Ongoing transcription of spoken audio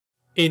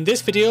In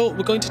this video,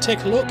 we're going to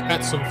take a look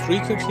at some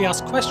frequently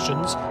asked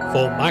questions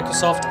for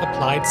Microsoft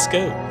Applied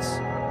Skills.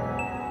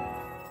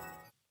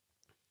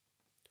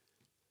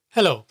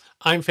 Hello,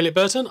 I'm Philip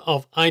Burton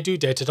of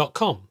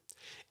idodata.com.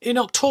 In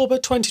October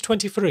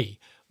 2023,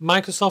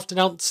 Microsoft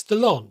announced the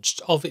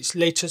launch of its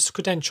latest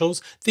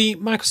credentials, the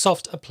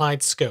Microsoft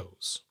Applied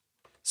Skills.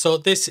 So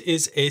this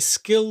is a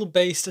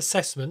skill-based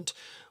assessment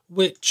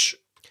which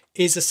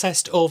is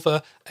assessed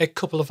over a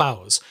couple of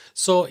hours.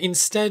 So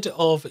instead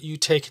of you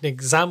taking an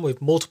exam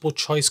with multiple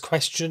choice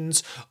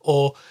questions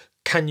or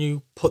can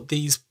you put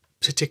these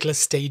particular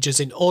stages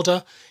in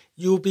order,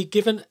 you'll be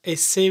given a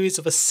series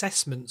of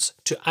assessments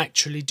to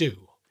actually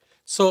do.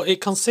 So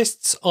it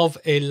consists of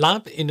a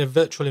lab in a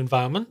virtual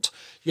environment.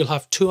 You'll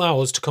have 2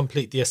 hours to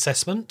complete the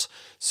assessment.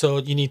 So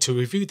you need to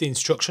review the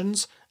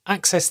instructions,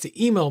 access the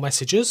email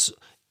messages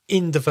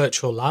in the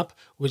virtual lab,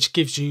 which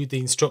gives you the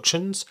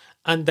instructions,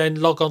 and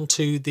then log on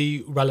to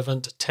the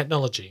relevant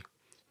technology.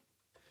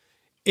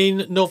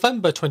 In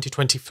November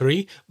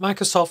 2023,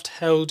 Microsoft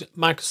held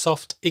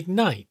Microsoft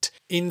Ignite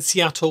in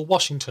Seattle,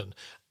 Washington,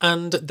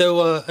 and there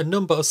were a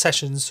number of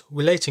sessions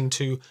relating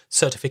to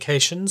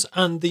certifications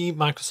and the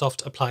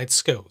Microsoft Applied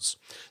Skills.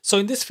 So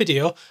in this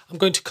video, I'm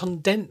going to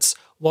condense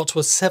what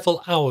was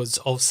several hours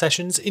of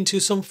sessions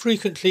into some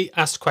frequently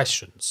asked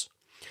questions.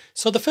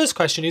 So the first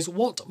question is,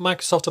 what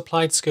Microsoft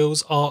Applied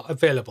Skills are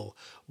available?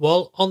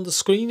 Well, on the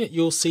screen,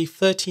 you'll see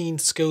 13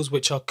 skills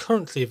which are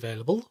currently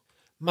available.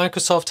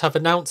 Microsoft have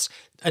announced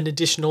an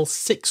additional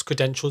 6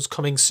 credentials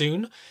coming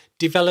soon.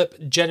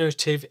 Develop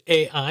generative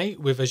AI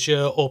with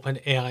Azure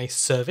OpenAI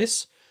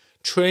Service.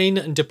 Train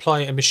and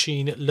deploy a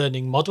machine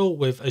learning model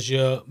with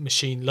Azure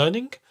Machine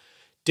Learning.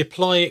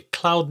 Deploy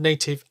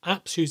cloud-native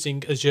apps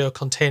using Azure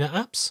Container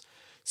Apps.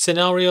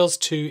 Scenarios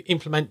to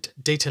implement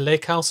data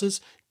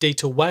lakehouses,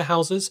 data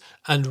warehouses,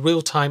 and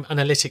real-time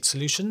analytic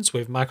solutions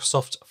with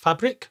Microsoft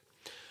Fabric.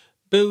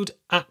 Build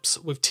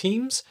apps with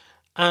Teams,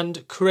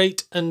 and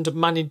create and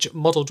manage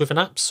model-driven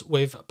apps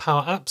with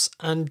Power Apps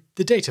and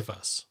the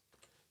Dataverse.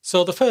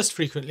 So the first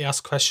frequently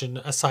asked question,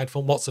 aside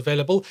from what's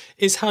available,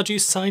 is how do you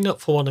sign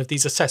up for one of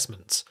these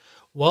assessments?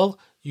 Well,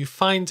 you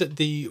find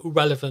the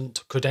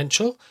relevant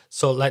credential.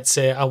 So let's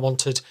say I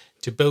wanted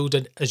to build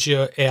an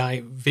Azure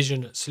AI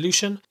Vision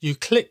solution. You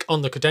click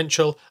on the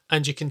credential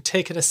and you can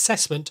take an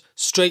assessment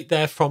straight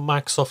there from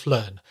Microsoft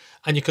Learn,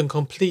 and you can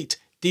complete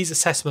these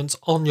assessments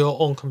on your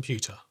own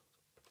computer.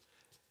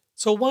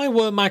 So why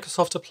were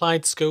Microsoft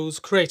Applied Skills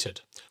created?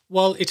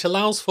 Well, it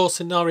allows for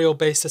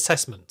scenario-based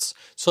assessments.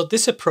 So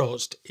this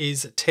approach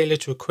is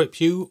tailored to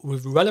equip you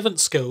with relevant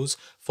skills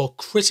for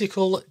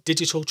critical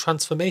digital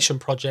transformation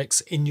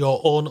projects in your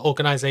own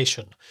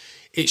organization.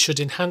 It should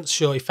enhance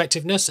your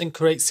effectiveness and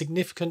create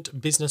significant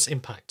business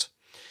impact.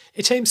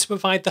 It aims to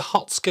provide the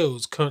hot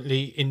skills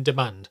currently in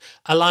demand,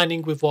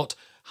 aligning with what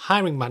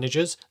hiring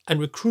managers and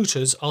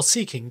recruiters are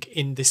seeking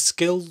in this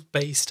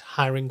skill-based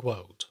hiring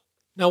world.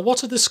 Now,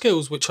 what are the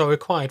skills which are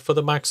required for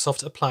the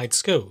Microsoft Applied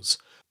Skills?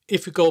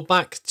 If you go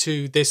back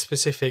to this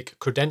specific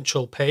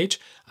credential page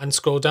and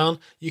scroll down,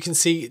 you can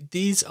see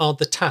these are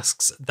the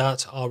tasks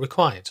that are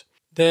required.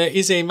 There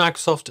is a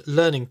Microsoft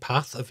Learning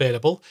path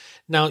available.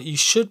 Now, you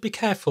should be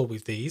careful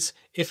with these.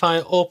 If I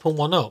open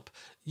one up,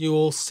 you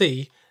will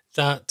see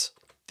that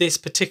this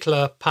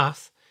particular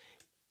path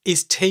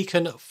is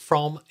taken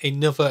from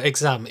another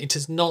exam. It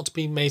has not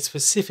been made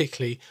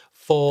specifically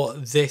for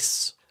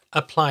this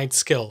applied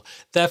skill.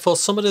 Therefore,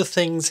 some of the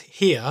things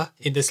here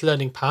in this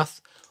learning path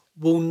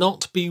will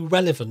not be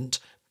relevant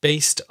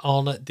based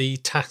on the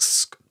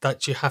task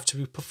that you have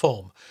to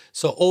perform.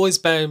 So always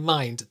bear in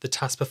mind the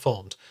task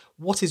performed.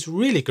 What is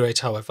really great,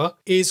 however,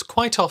 is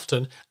quite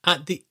often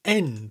at the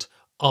end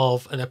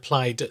of an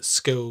applied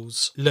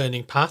skills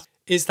learning path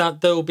is that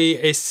there will be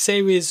a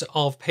series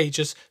of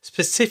pages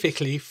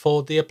specifically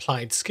for the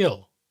applied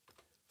skill.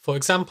 For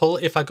example,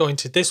 if I go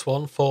into this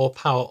one for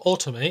Power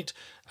Automate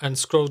and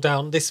scroll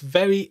down, this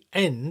very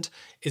end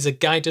is a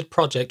guided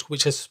project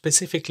which has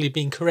specifically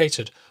been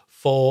created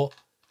for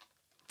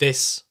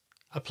this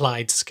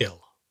applied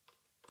skill.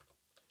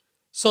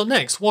 So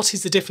next, what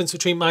is the difference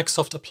between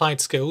Microsoft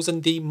Applied Skills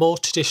and the more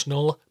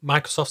traditional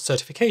Microsoft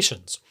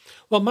certifications?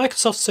 Well,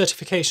 Microsoft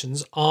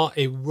certifications are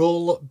a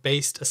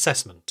role-based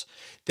assessment.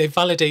 They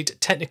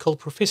validate technical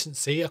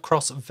proficiency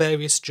across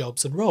various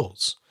jobs and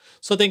roles.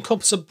 So they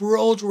encompass a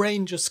broad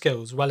range of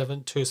skills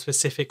relevant to a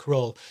specific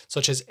role,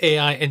 such as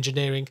AI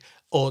engineering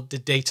or the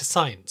data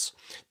science.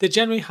 They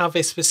generally have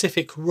a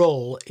specific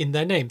role in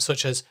their name,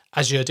 such as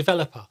Azure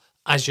Developer,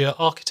 Azure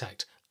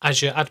Architect,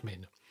 Azure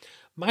Admin.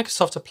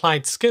 Microsoft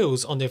Applied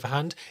Skills, on the other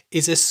hand,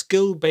 is a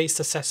skill-based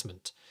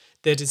assessment.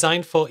 They're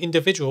designed for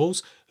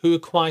individuals who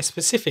require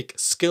specific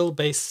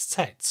skill-based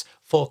sets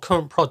for a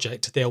current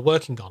project they are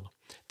working on.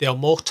 They are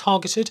more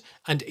targeted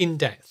and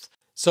in-depth.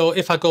 So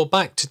if I go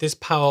back to this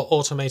Power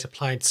Automate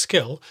Applied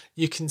skill,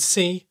 you can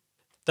see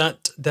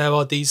that there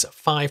are these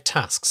 5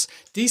 tasks.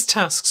 These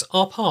tasks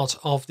are part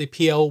of the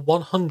PL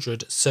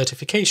 100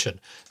 certification.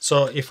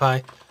 So if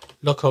I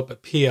look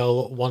up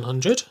PL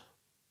 100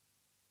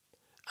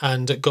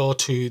 and go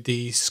to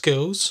the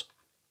skills,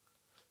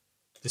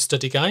 the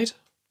study guide,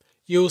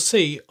 you'll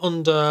see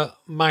under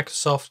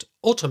Microsoft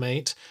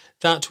Automate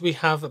that we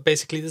have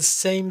basically the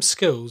same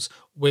skills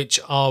which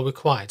are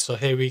required. So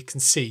here we can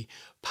see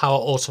Power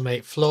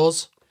Automate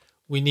flows.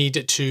 We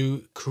need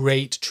to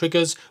create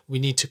triggers, we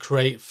need to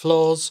create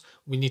flows,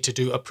 we need to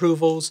do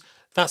approvals,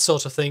 that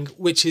sort of thing,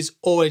 which is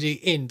already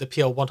in the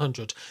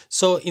PL100.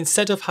 So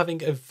instead of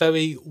having a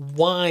very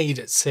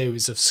wide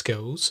series of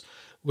skills,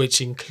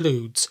 which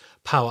includes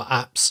Power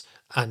Apps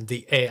and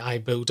the AI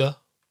Builder,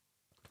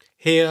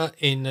 here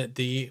in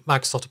the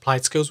Microsoft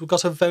Applied Skills, we've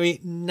got a very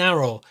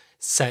narrow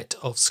set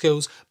of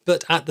skills,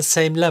 but at the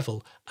same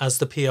level as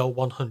the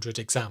PL100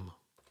 exam.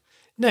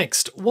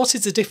 Next, what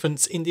is the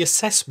difference in the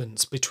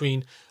assessments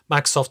between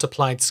Microsoft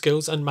Applied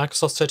Skills and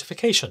Microsoft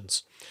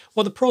certifications?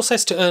 Well, the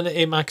process to earn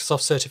a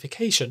Microsoft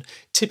certification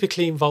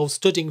typically involves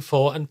studying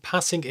for and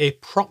passing a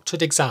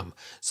proctored exam.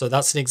 So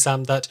that's an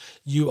exam that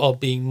you are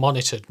being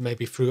monitored,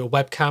 maybe through a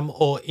webcam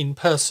or in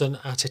person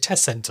at a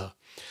test centre.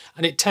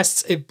 And it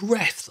tests a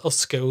breadth of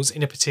skills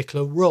in a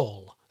particular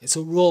role. It's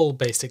a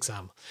role-based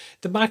exam.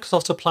 The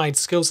Microsoft Applied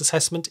Skills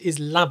assessment is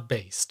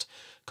lab-based,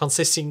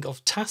 consisting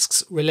of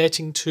tasks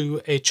relating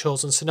to a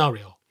chosen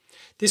scenario.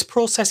 This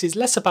process is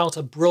less about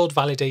a broad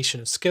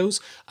validation of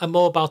skills and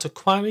more about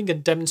acquiring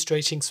and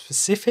demonstrating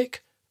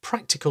specific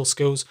practical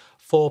skills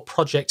for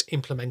project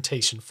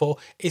implementation for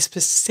a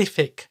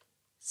specific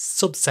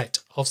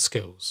subset of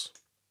skills.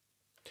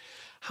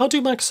 How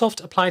do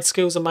Microsoft Applied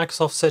Skills and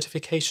Microsoft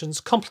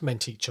certifications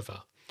complement each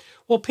other?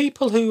 Well,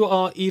 people who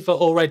are either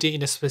already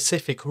in a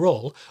specific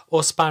role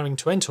or aspiring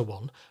to enter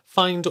one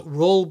find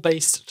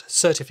role-based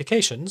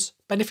certifications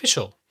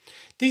beneficial.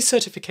 These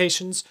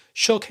certifications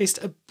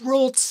showcased a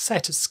broad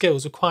set of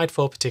skills required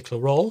for a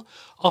particular role,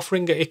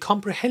 offering a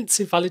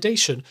comprehensive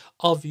validation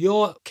of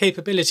your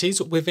capabilities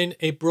within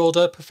a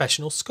broader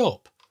professional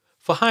scope.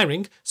 For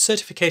hiring,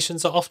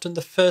 certifications are often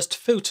the first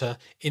filter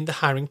in the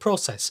hiring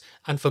process,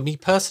 and for me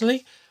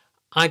personally,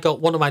 I got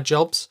one of my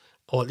jobs,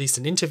 or at least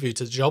an interview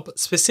to the job,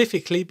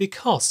 specifically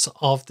because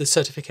of the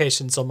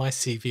certifications on my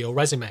CV or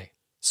resume.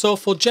 So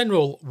for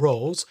general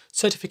roles,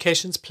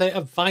 certifications play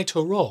a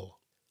vital role.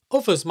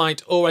 Others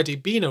might already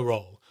be in a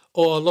role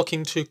or are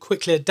looking to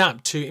quickly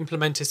adapt to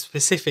implement a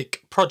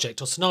specific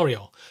project or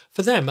scenario.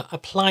 For them,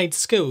 applied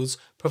skills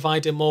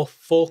provide a more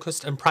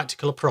focused and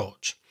practical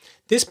approach.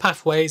 This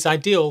pathway is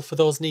ideal for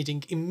those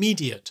needing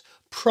immediate,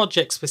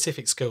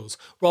 project-specific skills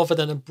rather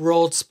than a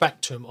broad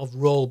spectrum of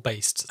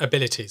role-based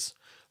abilities.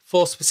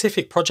 For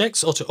specific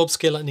projects or to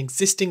upskill an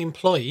existing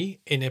employee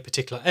in a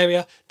particular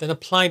area, then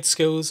applied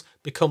skills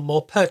become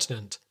more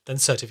pertinent than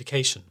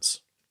certifications.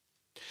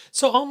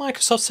 So are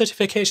Microsoft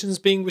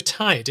certifications being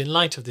retired in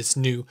light of this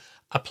new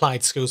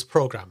Applied Skills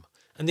program?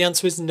 And the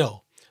answer is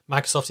no.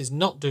 Microsoft is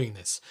not doing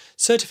this.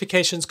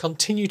 Certifications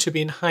continue to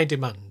be in high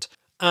demand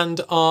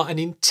and are an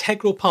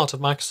integral part of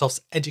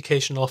Microsoft's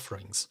educational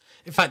offerings.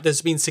 In fact,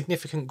 there's been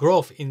significant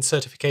growth in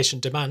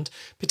certification demand,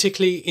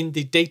 particularly in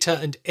the data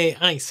and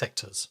AI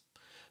sectors.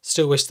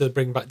 Still wish they'd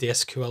bring back the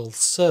SQL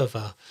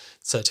Server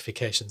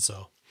certifications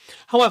though.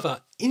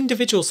 However,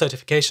 individual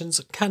certifications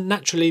can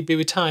naturally be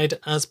retired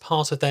as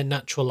part of their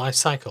natural life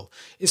cycle,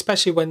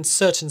 especially when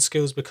certain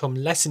skills become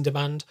less in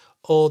demand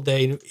or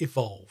they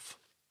evolve.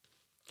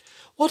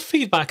 What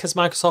feedback has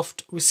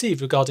Microsoft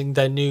received regarding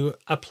their new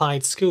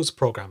Applied Skills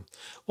program?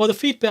 Well, the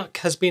feedback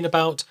has been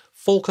about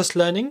focused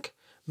learning.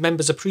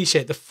 Members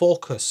appreciate the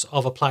focus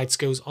of applied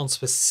skills on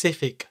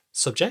specific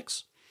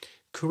subjects.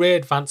 Career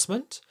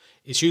advancement.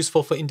 It's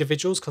useful for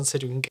individuals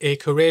considering a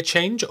career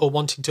change or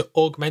wanting to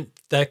augment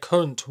their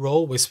current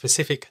role with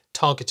specific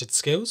targeted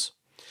skills.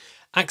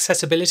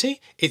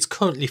 Accessibility. It's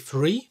currently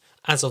free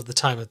as of the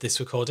time of this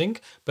recording,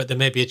 but there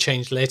may be a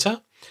change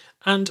later.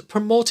 And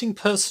promoting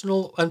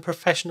personal and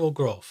professional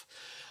growth.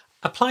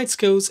 Applied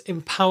Skills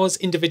empowers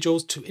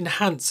individuals to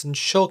enhance and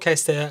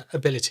showcase their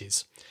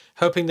abilities,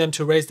 helping them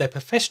to raise their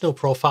professional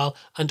profile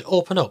and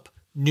open up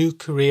new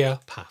career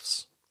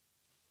paths.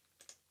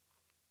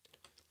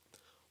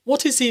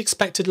 What is the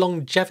expected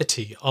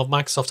longevity of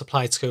Microsoft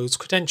Applied Skills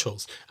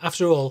credentials?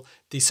 After all,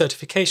 the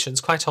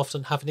certifications quite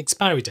often have an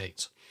expiry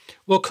date.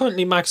 Well,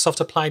 currently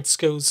Microsoft Applied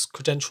Skills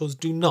credentials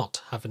do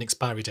not have an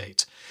expiry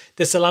date.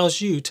 This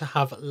allows you to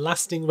have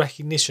lasting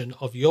recognition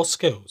of your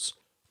skills,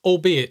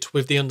 albeit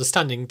with the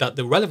understanding that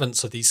the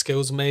relevance of these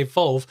skills may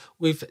evolve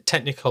with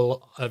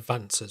technical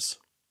advances.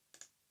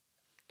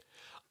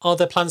 Are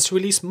there plans to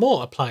release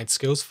more applied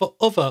skills for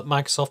other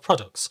Microsoft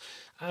products?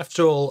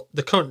 After all,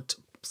 the current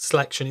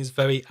selection is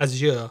very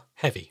Azure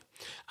heavy.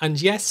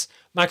 And yes,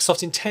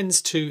 Microsoft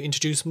intends to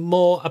introduce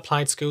more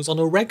applied skills on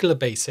a regular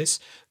basis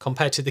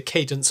compared to the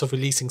cadence of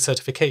releasing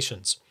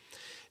certifications.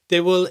 They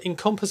will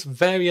encompass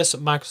various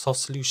Microsoft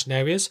solution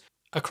areas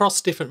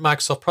across different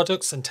Microsoft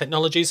products and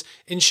technologies,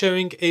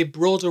 ensuring a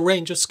broader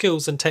range of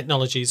skills and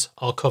technologies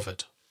are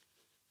covered.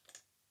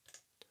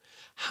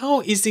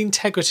 How is the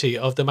integrity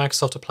of the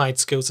Microsoft Applied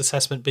Skills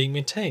assessment being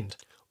maintained?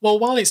 Well,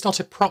 while it's not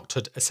a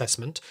proctored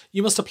assessment,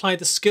 you must apply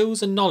the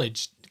skills and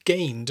knowledge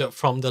gained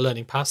from the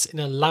learning paths in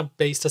a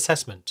lab-based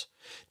assessment.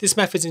 This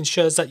method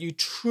ensures that you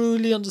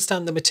truly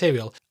understand the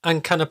material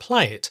and can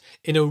apply it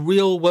in a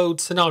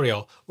real-world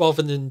scenario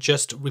rather than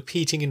just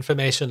repeating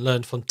information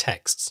learned from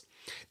texts.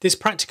 This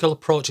practical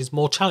approach is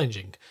more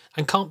challenging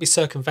and can't be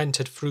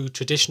circumvented through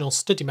traditional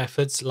study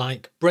methods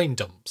like brain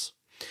dumps.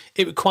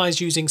 It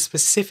requires using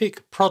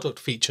specific product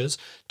features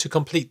to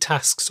complete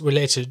tasks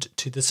related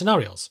to the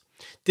scenarios.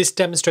 This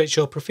demonstrates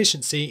your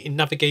proficiency in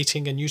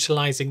navigating and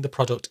utilising the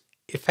product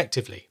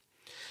effectively.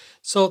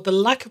 So the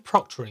lack of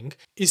proctoring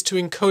is to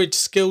encourage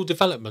skill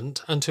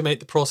development and to make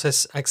the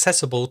process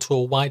accessible to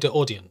a wider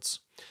audience.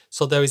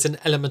 So there is an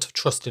element of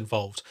trust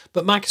involved,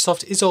 but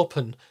Microsoft is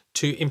open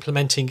to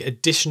implementing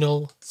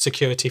additional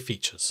security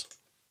features.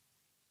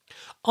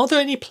 Are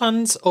there any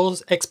plans or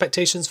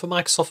expectations for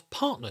Microsoft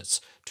partners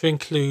to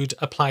include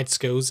applied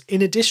skills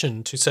in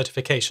addition to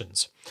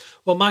certifications?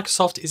 Well,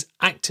 Microsoft is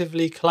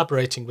actively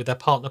collaborating with their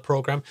partner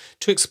program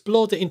to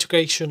explore the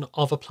integration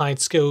of applied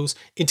skills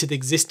into the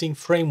existing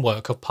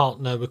framework of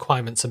partner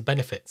requirements and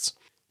benefits.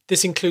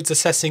 This includes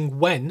assessing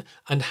when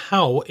and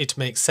how it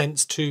makes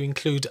sense to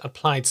include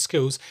applied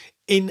skills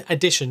in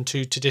addition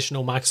to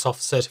traditional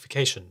Microsoft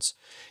certifications.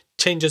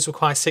 Changes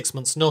require 6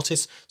 months'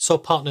 notice, so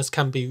partners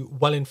can be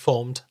well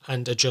informed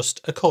and adjust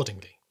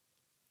accordingly.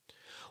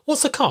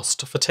 What's the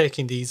cost for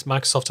taking these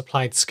Microsoft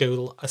Applied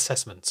Skill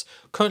assessments?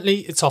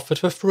 Currently, it's offered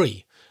for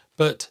free,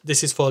 but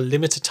this is for a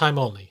limited time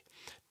only.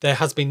 There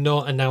has been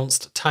no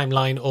announced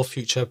timeline or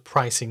future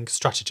pricing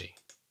strategy.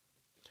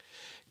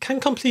 Can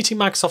completing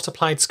Microsoft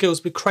Applied Skills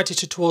be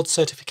credited towards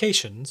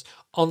certifications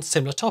on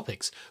similar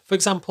topics? For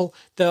example,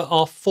 there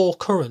are 4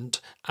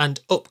 current and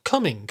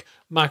upcoming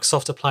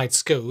Microsoft Applied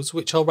Skills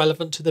which are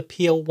relevant to the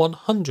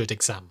PL100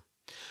 exam.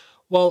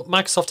 Well,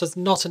 Microsoft has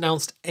not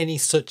announced any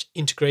such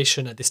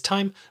integration at this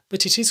time,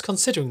 but it is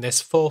considering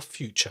this for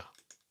future.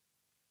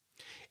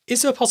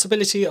 Is there a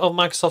possibility of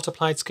Microsoft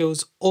Applied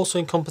Skills also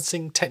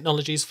encompassing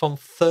technologies from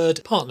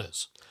third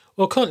partners?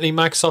 Well, currently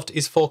Microsoft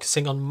is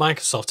focusing on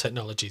Microsoft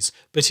technologies,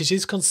 but it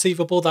is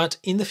conceivable that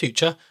in the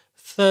future,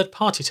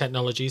 third-party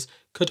technologies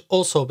could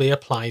also be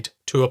applied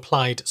to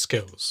applied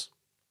skills.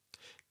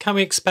 Can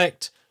we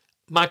expect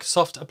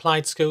Microsoft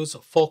Applied Skills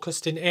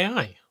focused in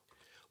AI?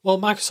 Well,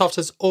 Microsoft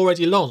has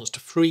already launched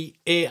 3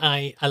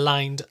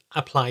 AI-aligned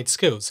applied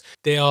skills.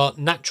 They are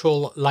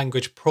natural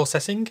language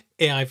processing,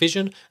 AI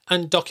vision,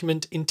 and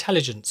document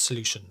intelligence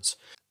solutions.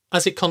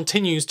 As it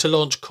continues to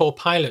launch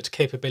Copilot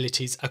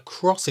capabilities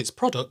across its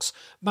products,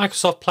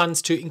 Microsoft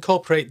plans to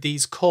incorporate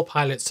these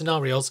Copilot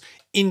scenarios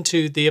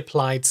into the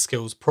Applied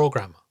Skills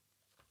program.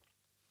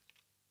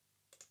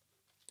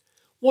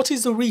 What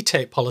is the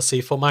retake policy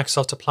for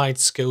Microsoft Applied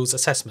Skills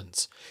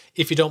assessments?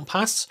 If you don't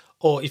pass,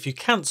 or if you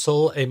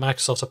cancel a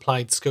Microsoft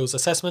Applied Skills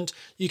assessment,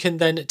 you can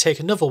then take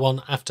another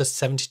one after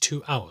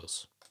 72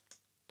 hours.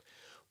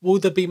 Will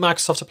there be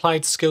Microsoft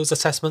Applied Skills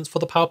assessments for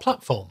the Power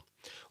Platform?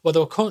 Well,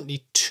 there are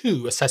currently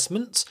 2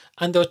 assessments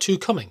and there are 2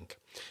 coming.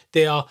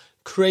 They are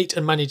create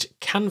and manage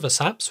Canvas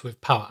apps with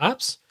Power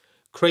Apps,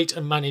 create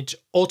and manage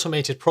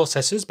automated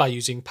processes by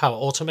using Power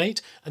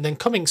Automate, and then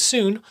coming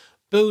soon,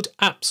 build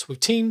apps with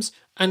Teams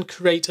and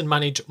create and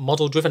manage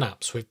model-driven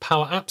apps with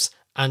Power Apps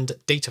and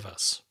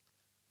Dataverse.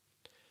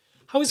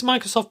 How is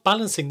Microsoft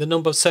balancing the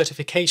number of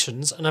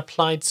certifications and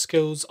applied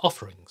skills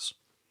offerings?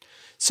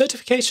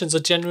 Certifications are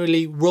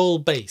generally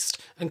role-based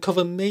and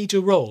cover major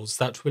roles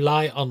that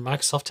rely on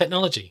Microsoft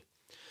technology.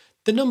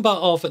 The number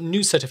of new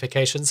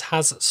certifications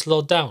has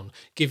slowed down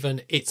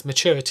given its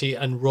maturity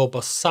and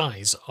robust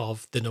size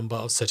of the number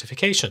of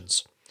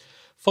certifications.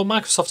 For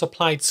Microsoft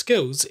Applied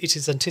Skills, it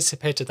is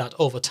anticipated that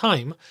over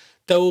time,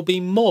 there will be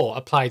more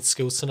applied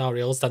skills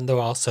scenarios than there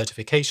are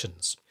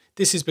certifications.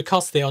 This is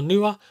because they are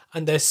newer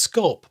and their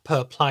scope per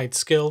applied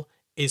skill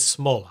is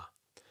smaller.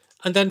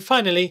 And then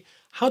finally,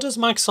 how does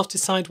Microsoft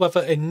decide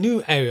whether a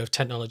new area of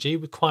technology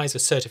requires a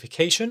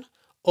certification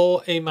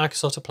or a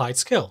Microsoft Applied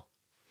skill?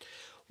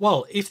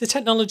 Well, if the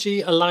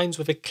technology aligns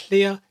with a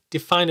clear,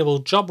 definable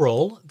job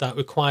role that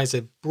requires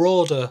a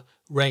broader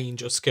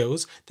range of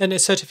skills, then a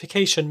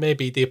certification may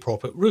be the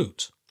appropriate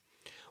route.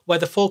 Where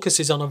the focus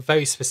is on a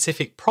very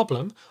specific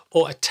problem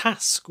or a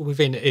task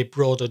within a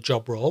broader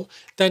job role,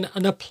 then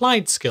an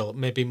applied skill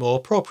may be more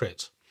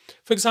appropriate.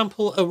 For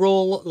example, a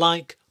role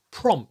like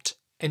prompt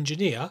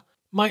engineer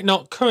might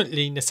not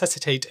currently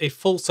necessitate a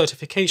full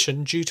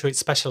certification due to its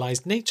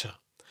specialized nature.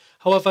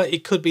 However,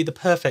 it could be the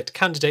perfect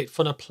candidate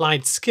for an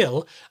applied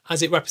skill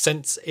as it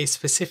represents a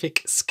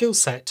specific skill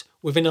set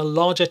within a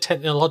larger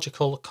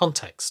technological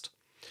context.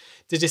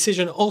 The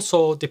decision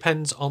also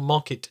depends on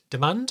market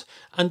demand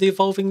and the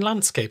evolving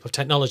landscape of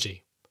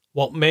technology.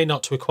 What may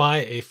not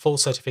require a full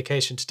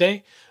certification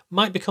today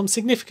might become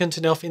significant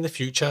enough in the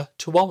future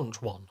to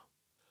warrant one.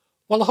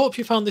 Well, I hope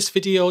you found this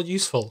video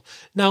useful.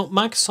 Now,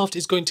 Microsoft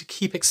is going to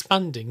keep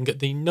expanding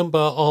the number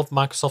of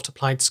Microsoft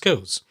Applied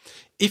Skills.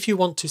 If you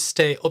want to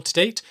stay up to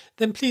date,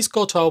 then please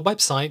go to our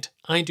website,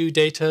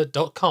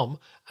 idodata.com,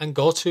 and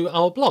go to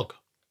our blog.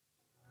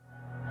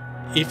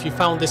 If you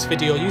found this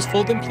video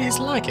useful, then please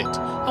like it,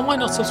 and why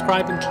not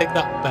subscribe and click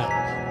that bell?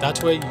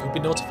 That way you'll be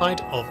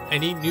notified of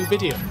any new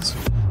videos.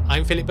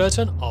 I'm Philip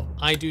Burton of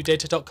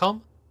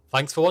idodata.com.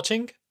 Thanks for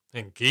watching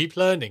and keep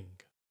learning.